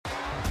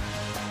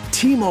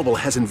T-Mobile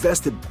has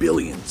invested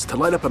billions to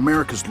light up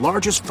America's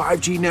largest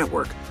 5G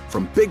network,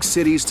 from big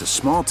cities to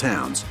small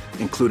towns,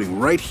 including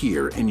right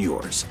here in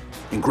yours.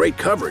 And great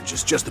coverage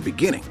is just the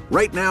beginning.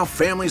 Right now,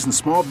 families and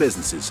small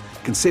businesses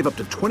can save up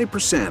to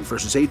 20%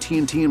 versus AT&T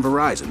and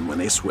Verizon when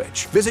they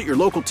switch. Visit your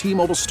local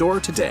T-Mobile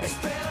store today.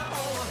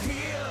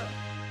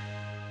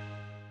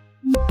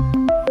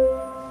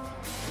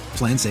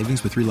 Plan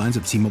savings with 3 lines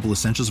of T-Mobile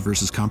Essentials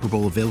versus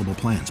comparable available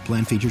plans.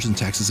 Plan features and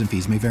taxes and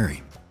fees may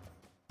vary.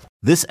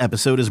 This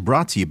episode is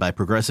brought to you by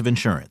Progressive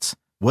Insurance.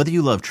 Whether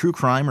you love true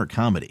crime or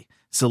comedy,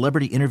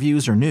 celebrity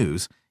interviews or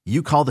news,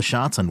 you call the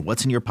shots on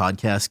what's in your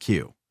podcast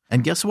queue.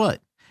 And guess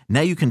what?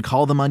 Now you can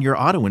call them on your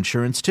auto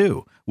insurance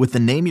too with the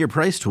Name Your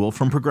Price tool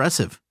from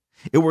Progressive.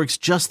 It works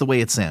just the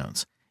way it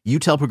sounds. You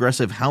tell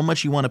Progressive how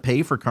much you want to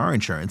pay for car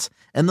insurance,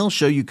 and they'll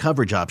show you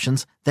coverage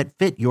options that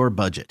fit your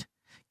budget.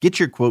 Get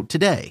your quote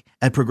today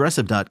at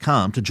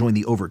Progressive.com to join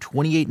the over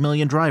 28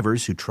 million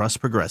drivers who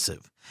trust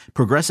Progressive.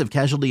 Progressive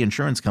Casualty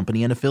Insurance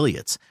Company and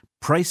Affiliates.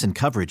 Price and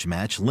coverage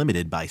match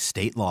limited by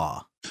state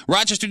law.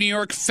 Rochester, New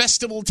York,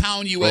 Festival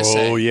Town,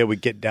 USA. Oh, yeah, we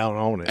get down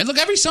on it. And look,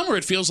 every summer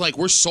it feels like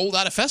we're sold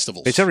out of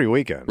festivals. It's every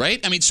weekend. Right?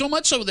 I mean, so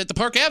much so that the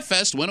Park Ave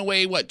Fest went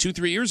away,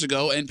 2-3 years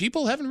ago, and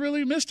people haven't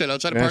really missed it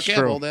outside of Park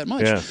Ave all that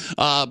much. Yeah.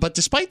 But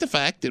despite the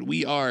fact that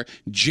we are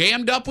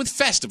jammed up with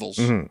festivals,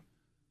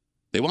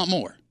 they want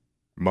more.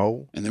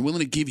 Mo? And they're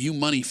willing to give you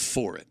money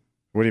for it.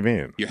 What do you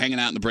mean? You're hanging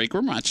out in the break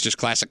room. Rochester's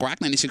Classic Rock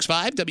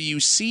 96.5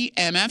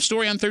 WCMF.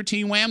 Story on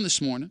 13 Wham this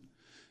morning.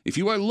 If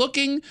you are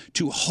looking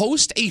to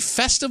host a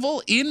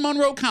festival in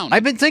Monroe County,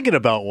 I've been thinking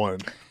about one.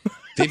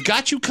 They've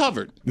got you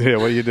covered. Yeah,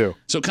 what do you do?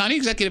 So County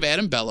Executive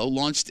Adam Bello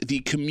launched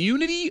the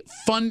Community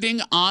Funding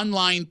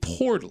Online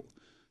Portal.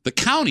 The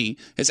county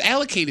has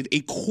allocated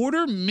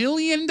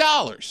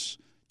 $250,000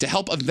 to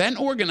help event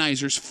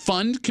organizers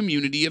fund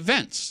community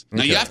events.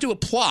 Now, you have to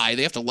apply.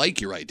 They have to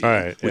like your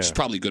idea, which is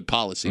probably good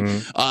policy.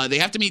 They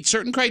have to meet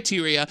certain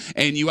criteria,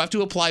 and you have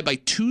to apply by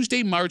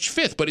Tuesday, March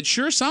 5th. But it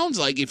sure sounds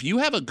like if you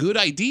have a good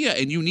idea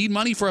and you need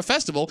money for a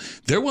festival,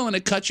 they're willing to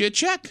cut you a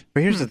check.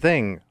 But here's the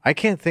thing. I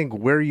can't think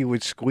where you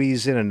would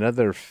squeeze in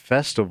another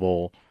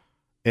festival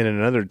in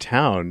another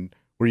town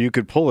where you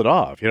could pull it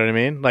off. You know what I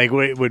mean? Like,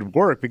 it would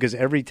work because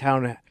every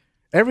town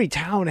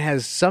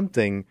has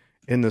something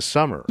in the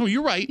summer. No,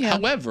 you're right. Yeah.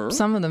 However,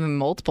 some of them have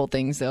multiple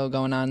things, though,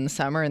 going on in the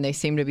summer, and they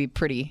seem to be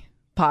pretty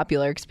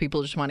popular because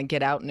people just want to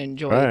get out and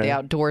enjoy the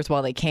outdoors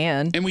while they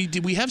can. And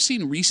we have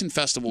seen recent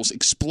festivals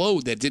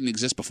explode that didn't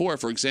exist before.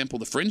 For example,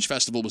 the Fringe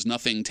Festival was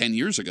nothing 10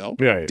 years ago.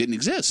 Right. Didn't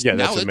exist. Yeah,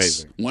 now that's it's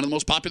amazing. one of the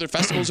most popular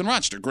festivals in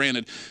Rochester.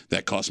 Granted,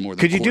 that costs more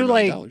than Could you do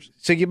 $250,000.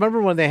 So you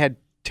remember when they had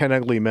 10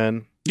 Ugly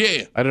Men?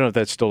 Yeah. I don't know if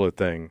that's still a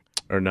thing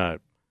or not.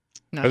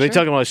 Not Are they sure.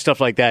 talking about stuff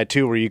like that,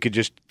 too, where you could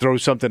just throw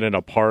something in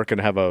a park and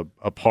have a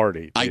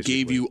party? I basically?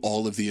 gave you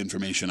all of the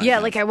information.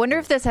 Yeah, I wonder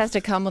if this has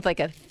to come with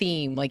a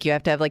theme. Like you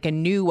have to have a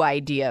new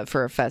idea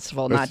for a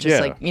festival, not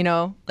just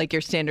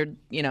your standard,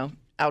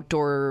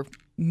 outdoor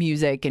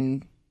music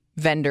and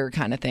vendor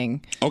kind of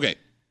thing. Okay.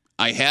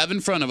 I have in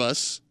front of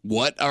us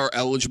what are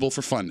eligible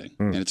for funding,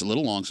 and it's a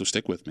little long, so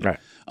stick with me. Right.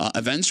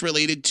 Events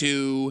related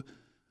to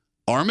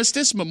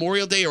Armistice,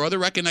 Memorial Day, or other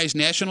recognized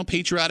national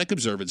patriotic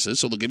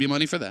observances, so they'll give you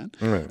money for that.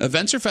 Right.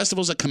 Events or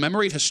festivals that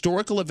commemorate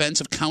historical events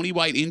of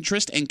countywide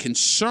interest and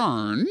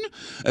concern.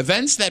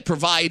 Events that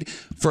provide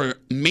for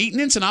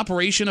maintenance and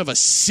operation of a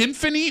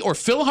symphony or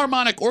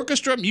philharmonic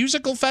orchestra,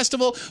 musical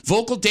festival,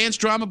 vocal, dance,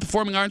 drama,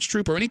 performing arts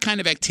troupe, or any kind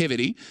of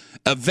activity.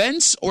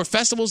 Events or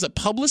festivals that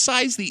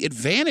publicize the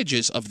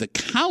advantages of the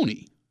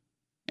county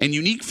and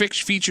unique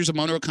features of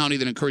Monroe County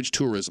that encourage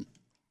tourism.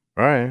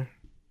 All right.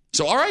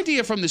 So our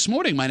idea from this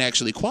morning might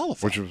actually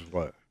qualify. Which was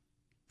what?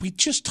 We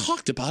just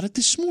talked about it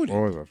this morning.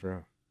 What was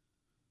it?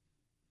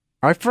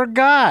 I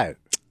forgot.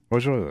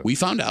 Which was it? We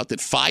found out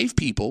that 5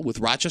 people with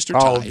Rochester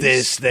ties. Oh,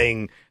 this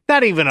thing.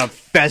 Not even a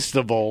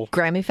festival.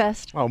 Grammy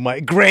Fest? Oh,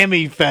 my.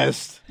 Grammy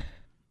Fest.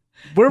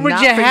 Where would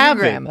Not you for have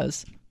you, it?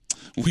 grandmas.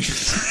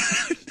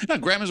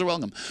 Grandmas are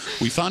welcome.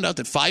 We found out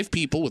that 5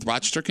 people with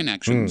Rochester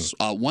connections,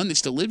 one that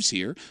still lives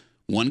here,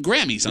 won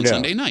Grammys on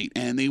Sunday night.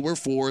 And they were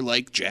for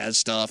jazz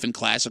stuff and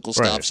classical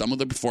stuff. Right. Some of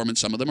them performance,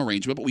 some of them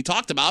arrangement. But we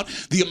talked about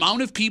the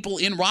amount of people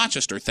in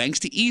Rochester, thanks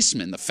to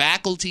Eastman, the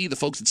faculty, the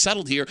folks that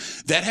settled here,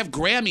 that have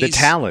Grammys. The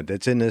talent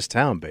that's in this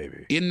town,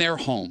 baby. In their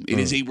home. It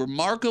is a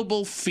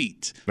remarkable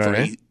feat for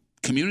a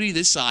community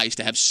this size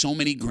to have so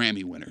many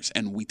Grammy winners.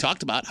 And we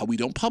talked about how we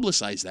don't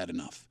publicize that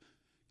enough.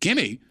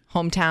 Gimme.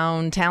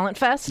 Hometown Talent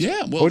Fest?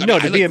 Yeah. Well, no,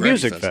 it'd be a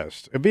music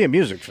fest. It'd be a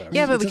music fest.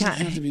 Yeah, but it we doesn't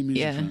can't. have to be a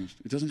music fest.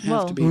 It doesn't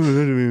have to be.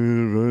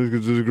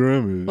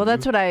 Well,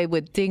 that's what I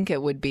would think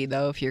it would be,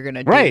 though, if you're going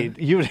to do. Right.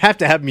 You would have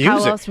to have music.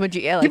 How else would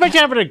you? Yeah, you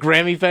imagine having a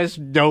Grammy Fest,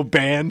 no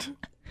band?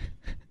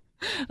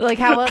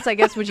 How else, I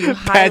guess, would you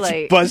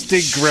highlight? Pat's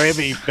busted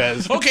Grammy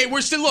Fest. Okay, we're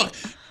still, look,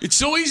 it's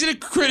so easy to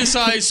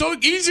criticize,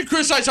 hard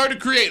to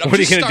create. What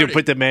are you going to do,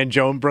 put the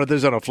Mangione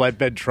brothers on a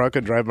flatbed truck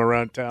and drive them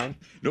around town?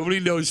 Nobody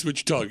knows what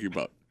you're talking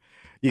about.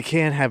 You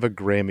can't have a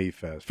Grammy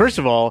Fest. First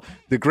of all,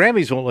 the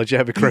Grammys won't let you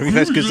have a Grammy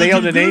Fest because they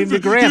own the name the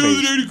Grammys.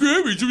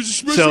 It was a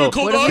So,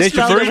 called that's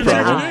your Oscars. first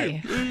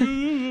problem.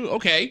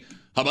 Okay.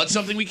 How about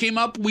something we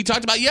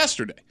talked about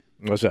yesterday?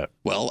 What's that?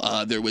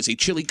 Well, there was a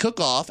chili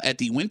cook-off at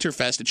the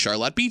Winterfest at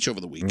Charlotte Beach over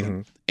the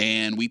weekend.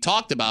 And we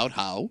talked about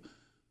how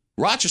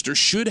Rochester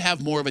should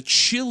have more of a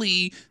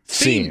chili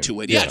theme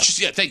to it. Yeah,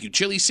 thank you.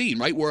 Chili scene,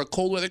 right? We're a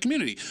cold weather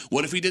community.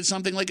 What if we did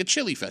something like a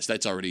chili fest?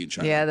 That's already in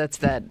China. Yeah, that's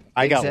that.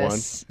 I got one.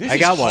 This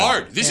is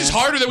hard. This is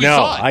harder than we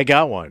thought. No, I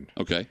got one.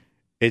 Okay.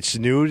 It's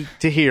new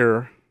to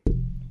here.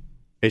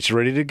 It's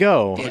ready to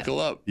go. Buckle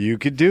up. You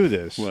could do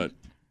this. What?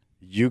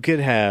 You could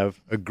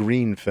have a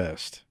green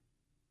fest.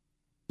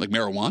 Like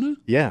marijuana?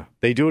 Yeah,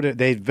 they do it.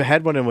 They've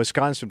had one in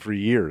Wisconsin for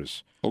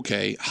years.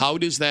 Okay. How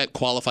does that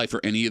qualify for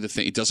any of the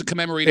things? It doesn't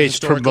commemorate It's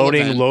historical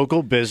promoting event.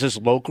 local business,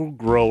 local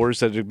growers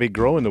that have been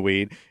growing the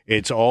weed.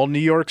 It's all New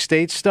York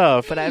State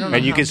stuff. But I don't know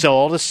and you how- can sell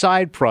all the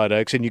side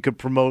products, and you can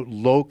promote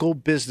local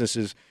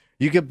businesses.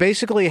 You could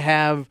basically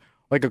have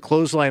like a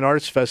Clothesline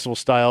Arts Festival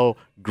style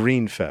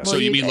green fest. So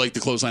you mean like the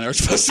Clothesline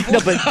Arts Festival? No,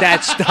 but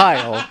that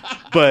style,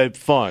 but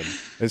fun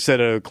instead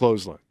of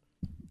clothesline.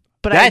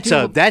 But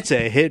That's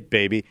a hit,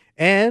 baby.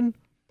 And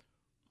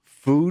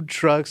food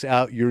trucks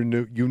out your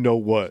new, you know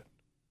what,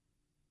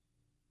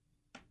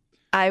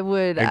 I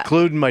would.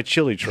 including my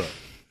chili truck.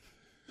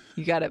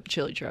 You got a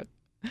chili truck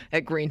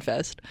at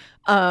Greenfest.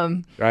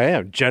 I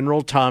am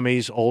General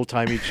Tommy's old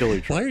timey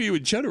chili truck. Why are you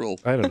in general?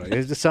 I don't know.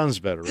 It just sounds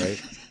better,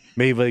 right?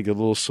 Maybe like a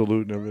little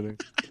salute and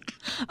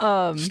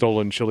everything.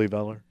 Stolen chili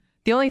valor.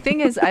 The only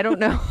thing is, I don't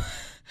know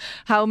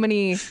how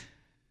many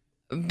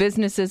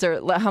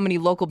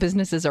local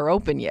businesses are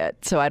open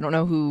yet. So I don't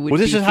know who would. Well,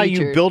 this be is how you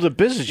featured. build a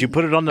business. You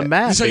put it on the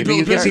map. That's how you baby.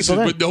 build get businesses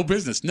people in. with no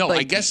business. No, Like,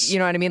 I guess. you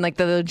know what I mean. Like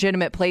the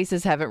legitimate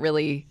places haven't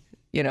really,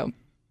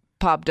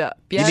 popped up.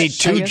 You need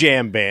 2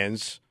 jam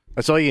bands.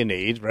 That's all you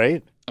need,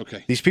 right?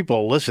 Okay. These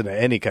people will listen to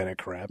any kind of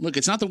crap. Look,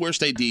 it's not the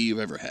worst idea you've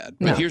ever had.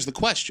 But No. here's the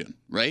question,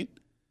 right?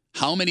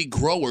 How many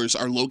growers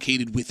are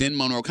located within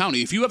Monroe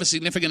County? If you have a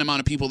significant amount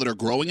of people that are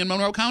growing in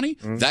Monroe County,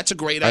 that's a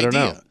great I don't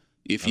idea. know.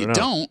 If I you don't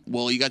know. don't,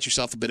 well, you got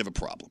yourself a bit of a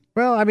problem.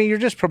 Well, I mean, you're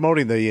just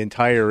promoting the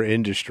entire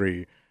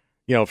industry,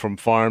 from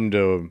farm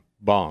to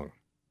bong.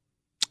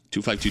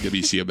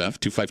 252-WCMF,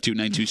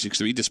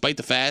 252-9263. Despite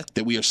the fact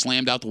that we are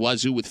slammed out the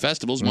wazoo with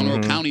festivals,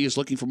 Monroe County is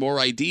looking for more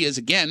ideas.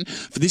 Again,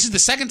 this is the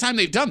second time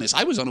they've done this.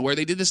 I was unaware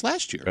they did this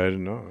last year. I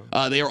didn't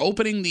know. They are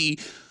opening the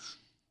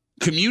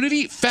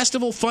Community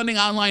Festival Funding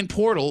Online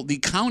Portal. The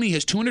county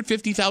has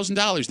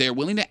 $250,000 they are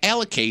willing to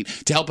allocate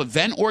to help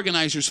event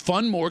organizers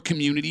fund more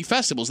community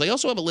festivals. They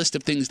also have a list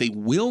of things they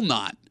will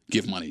not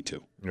give money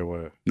to.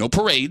 No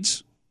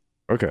parades,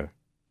 Okay.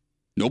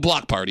 no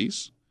block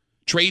parties,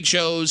 trade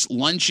shows,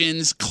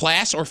 luncheons,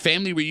 class or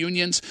family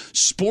reunions,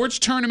 sports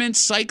tournaments,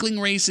 cycling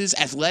races,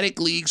 athletic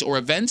leagues, or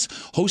events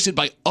hosted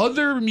by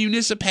other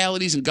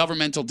municipalities and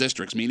governmental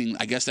districts. Meaning,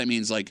 I guess that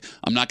means like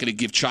I'm not going to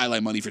give Chi-Li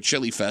money for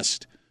Chili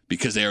Fest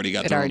because they already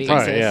got their own already thing.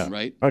 exists. Yeah.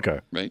 Right? Okay.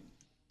 Right?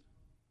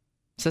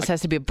 So this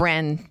has to be a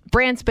brand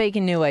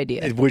spanking new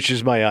idea. Which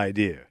is my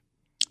idea.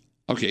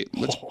 Okay.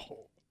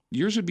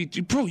 Yours would be,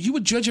 bro, you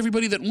would judge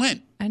everybody that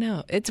went. I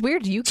know it's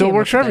weird. You So it came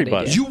works up for with that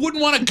everybody. idea. You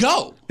wouldn't want to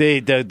go.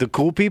 The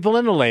cool people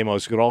and the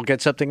lamos could all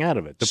get something out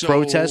of it. The So-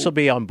 protests will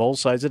be on both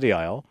sides of the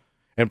aisle,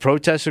 and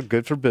protests are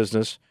good for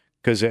business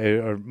because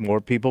there are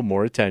more people,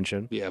 more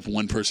attention. Yeah, if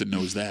one person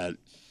knows that.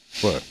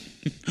 What?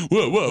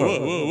 Whoa, whoa, whoa,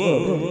 whoa,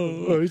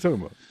 whoa. What are you talking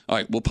about? All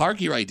right, well, park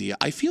your idea.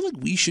 I feel like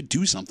we should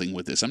do something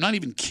with this. I'm not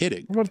even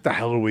kidding. What the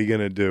hell are we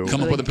gonna do?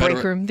 Come up Like with a better.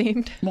 break room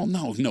themed. Well,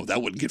 no,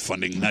 that wouldn't get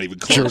funding. Not even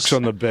close. Jerks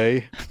on the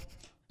bay.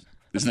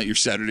 Isn't that your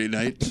Saturday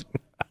night?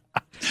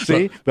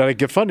 See, but I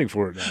get funding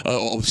for it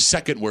now.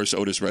 Second worst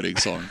Otis Redding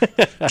song.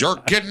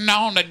 Jerking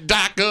on the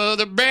dock of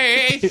the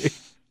bay.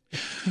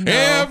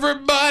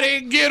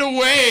 Everybody get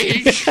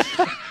away.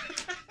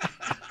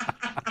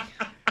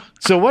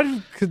 So what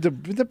could the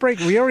break?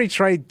 We already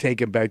tried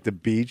taking back the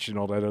beach and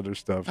all that other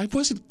stuff. I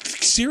wasn't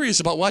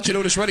serious about watching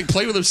Otis Redding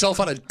play with himself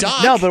on a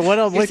dock. No, but what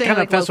saying, kind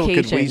like, of festival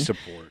could we location.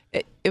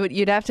 support?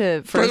 You'd have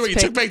to By first the way, you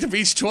pick. took back the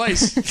beach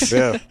twice.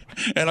 Yeah,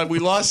 And we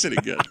lost it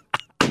again.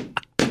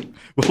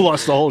 we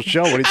lost the whole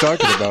show. What are you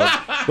talking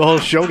about? The whole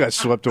show got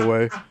swept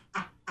away.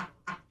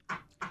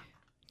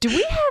 Do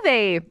we have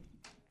a?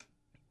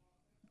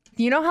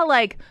 You know how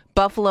like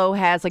Buffalo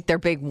has like their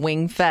big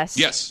wing fest?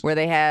 Yes. Where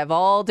they have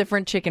all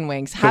different chicken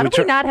wings. How we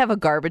do we not have a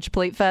garbage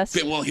plate fest?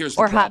 Well, here's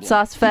the or hot problem.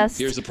 sauce fest.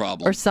 Here's the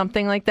problem. Or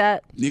something like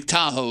that. Nick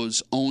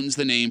Tahoe's owns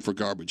the name for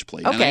Garbage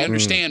Plate. And I Okay.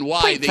 understand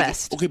why Plate they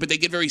fest. but they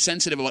get very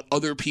sensitive about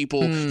other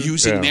people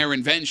using Yeah. their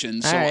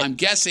inventions. So All right. I'm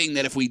guessing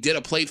that if we did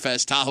a Plate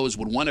Fest, Tahoe's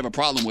would one have a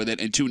problem with it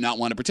and two not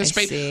want to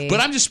participate. see. But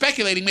I'm just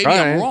speculating. Maybe All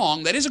I'm right.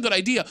 wrong. That is a good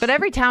idea. But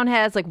every town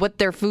has like what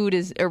their food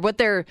is or what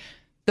the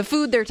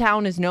food their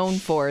town is known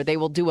for. They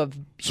will do a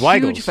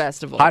Zweigels. huge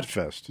festival. Hot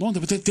Fest. Well,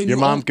 but then Your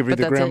you mom own- could be But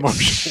the that's Grand it.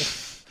 Marshal.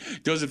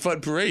 doesn't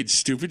fund parades.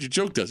 Stupid. Your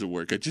joke doesn't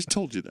work. I just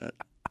told you that.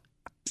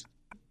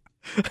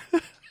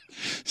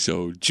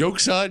 So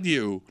joke's on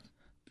you.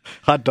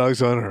 Hot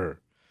dogs on her.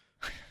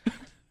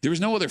 There was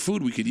no other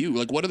food we could use.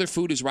 Like, what other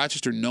food is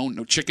Rochester known?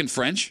 No, chicken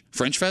French?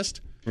 French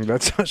Fest?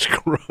 That sounds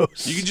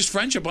gross. You can just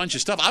French a bunch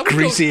of stuff. I would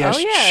Greasy go, ass Oh,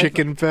 yeah.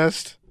 chicken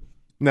fest.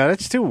 No,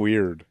 that's too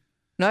weird.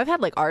 No, I've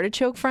had like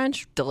artichoke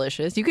French,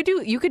 delicious. You could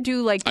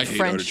do like I hate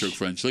French artichoke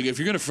French. Like if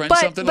you're gonna French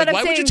something, like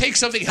why would you take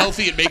something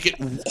healthy and make it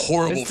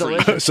horrible for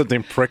you?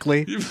 Something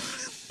prickly.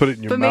 Put it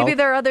in your mouth. But maybe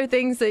there are other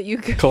things that you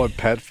could call it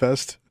Pet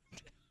Fest.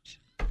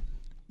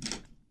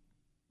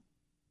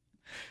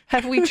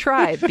 Have we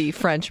tried the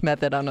French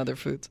method on other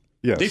foods?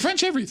 Yes. They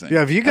French everything.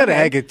 Yeah, if you go to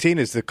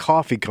Agatina's, the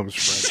coffee comes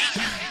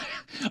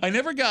French. I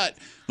never got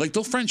like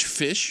they'll French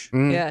fish.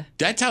 Yeah,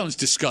 that sounds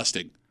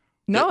disgusting.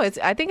 No,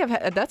 I think I've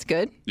had. That's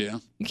good. Yeah,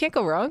 you can't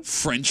go wrong.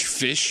 French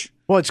fish.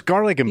 Well, it's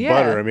garlic and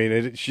butter. I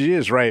mean, she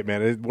is right,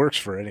 man. It works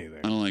for anything.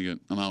 I don't like it.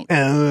 I'm out. I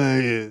don't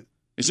like it.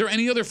 Is there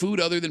any other food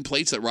other than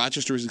plates that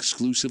Rochester is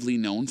exclusively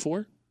known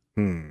for?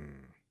 No,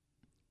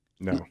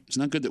 it's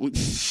not good that we.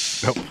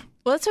 Nope.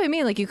 Well, that's what I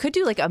mean. Like, you could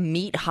do like a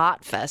meat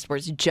hot fest where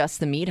it's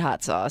just the meat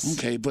hot sauce.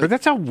 Okay, but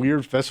that's a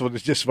weird festival to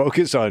just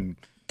focus on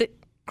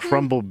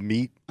crumbled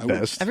meat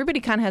fest.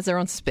 Everybody kind of has their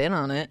own spin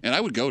on it. And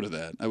I would go to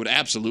that. I would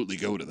absolutely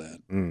go to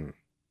that.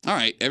 All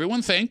right,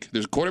 everyone think.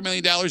 There's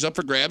 $250,000 up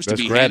for grabs to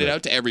be handed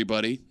out to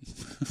everybody.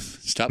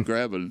 Stop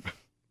grabbing.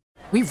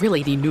 We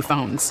really need new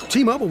phones.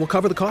 T-Mobile will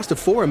cover the cost of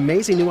 4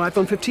 amazing new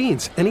iPhone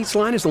 15s, and each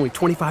line is only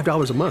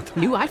 $25 a month.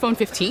 New iPhone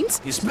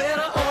 15s? It's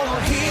better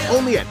over here.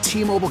 Only at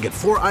T-Mobile, get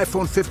 4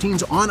 iPhone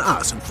 15s on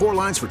us and 4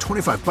 lines for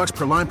 $25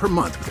 per line per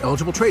month with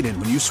eligible trade-in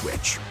when you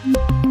switch.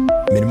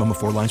 Minimum of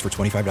 4 lines for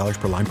 $25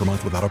 per line per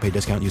month with autopay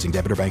discount using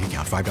debit or bank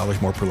account.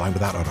 $5 more per line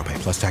without autopay,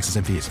 plus taxes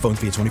and fees. Phone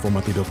fee at 24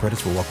 monthly bill credits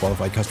for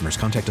well-qualified customers.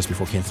 Contact us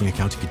before canceling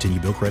account to continue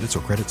bill credits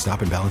or credit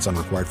stop and balance on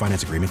required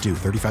finance agreement due.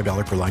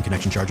 $35 per line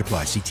connection charge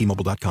applies. See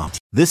T-Mobile.com.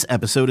 This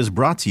episode is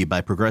brought to you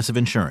by Progressive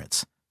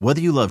Insurance.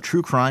 Whether you love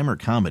true crime or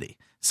comedy,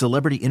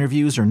 celebrity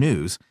interviews or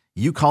news,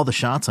 you call the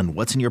shots on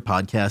what's in your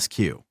podcast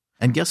queue.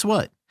 And guess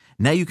what?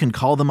 Now you can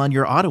call them on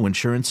your auto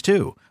insurance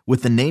too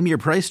with the Name Your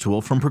Price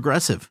tool from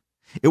Progressive.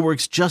 It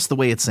works just the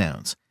way it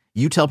sounds.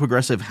 You tell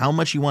Progressive how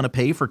much you want to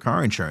pay for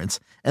car insurance,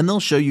 and they'll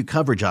show you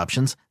coverage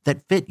options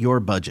that fit your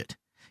budget.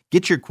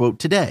 Get your quote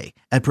today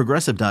at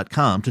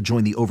Progressive.com to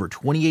join the over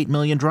 28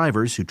 million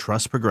drivers who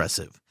trust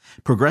Progressive.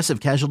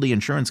 Progressive Casualty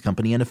Insurance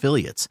Company and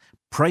Affiliates.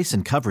 Price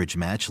and coverage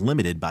match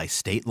limited by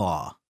state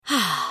law.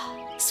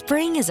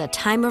 Spring is a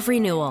time of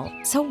renewal,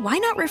 so why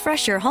not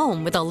refresh your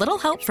home with a little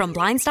help from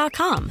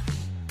Blinds.com?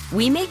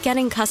 We make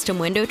getting custom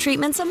window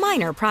treatments a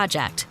minor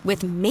project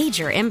with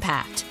major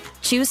impact.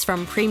 Choose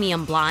from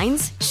premium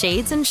blinds,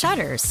 shades, and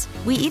shutters.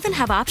 We even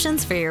have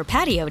options for your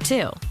patio,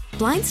 too.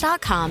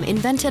 Blinds.com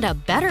invented a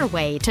better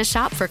way to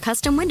shop for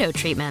custom window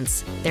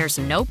treatments. There's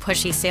no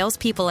pushy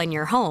salespeople in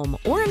your home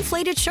or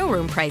inflated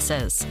showroom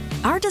prices.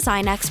 Our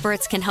design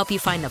experts can help you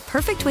find the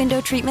perfect window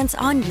treatments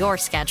on your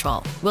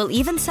schedule. We'll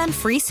even send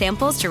free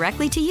samples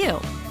directly to you.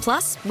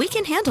 Plus, we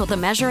can handle the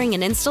measuring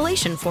and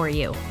installation for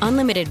you.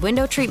 Unlimited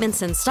window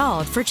treatments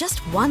installed for just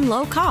one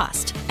low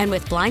cost. And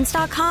with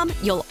Blinds.com,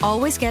 you'll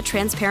always get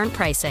transparent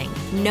pricing.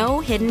 No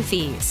hidden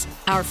fees.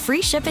 Our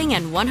free shipping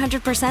and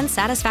 100%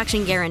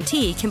 satisfaction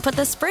guarantee can put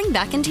the spring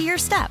back into your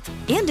step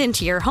and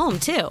into your home,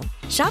 too.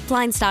 Shop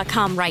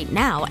Blinds.com right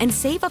now and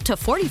save up to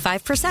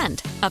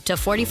 45%. Up to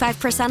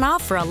 45%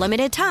 off for a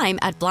limited time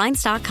at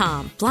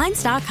Blinds.com.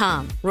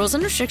 Blinds.com. Rules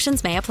and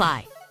restrictions may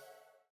apply.